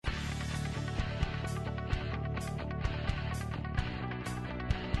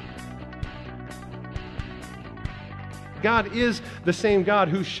God is the same God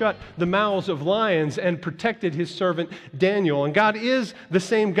who shut the mouths of lions and protected his servant Daniel. And God is the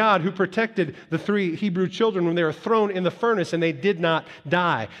same God who protected the 3 Hebrew children when they were thrown in the furnace and they did not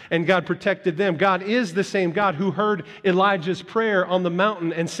die. And God protected them. God is the same God who heard Elijah's prayer on the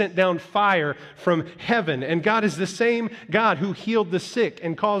mountain and sent down fire from heaven. And God is the same God who healed the sick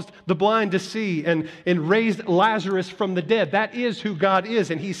and caused the blind to see and raised Lazarus from the dead. That is who God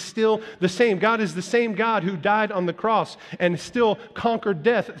is, and he's still the same. God is the same God who died on the cross and still conquered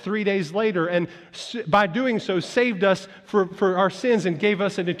death 3 days later, and by doing so saved us for our sins and gave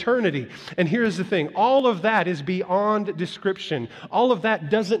us an eternity. And here's the thing, all of that is beyond description. All of that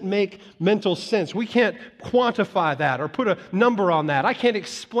doesn't make mental sense. We can't quantify that or put a number on that. I can't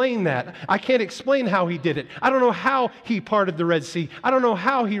explain that. I can't explain how he did it. I don't know how he parted the Red Sea. I don't know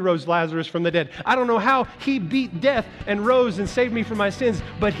how he rose Lazarus from the dead. I don't know how he beat death and rose and saved me from my sins,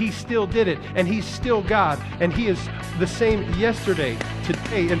 but he still did it, and he's still God, and he is the same yesterday,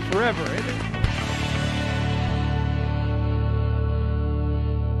 today, and forever. Amen.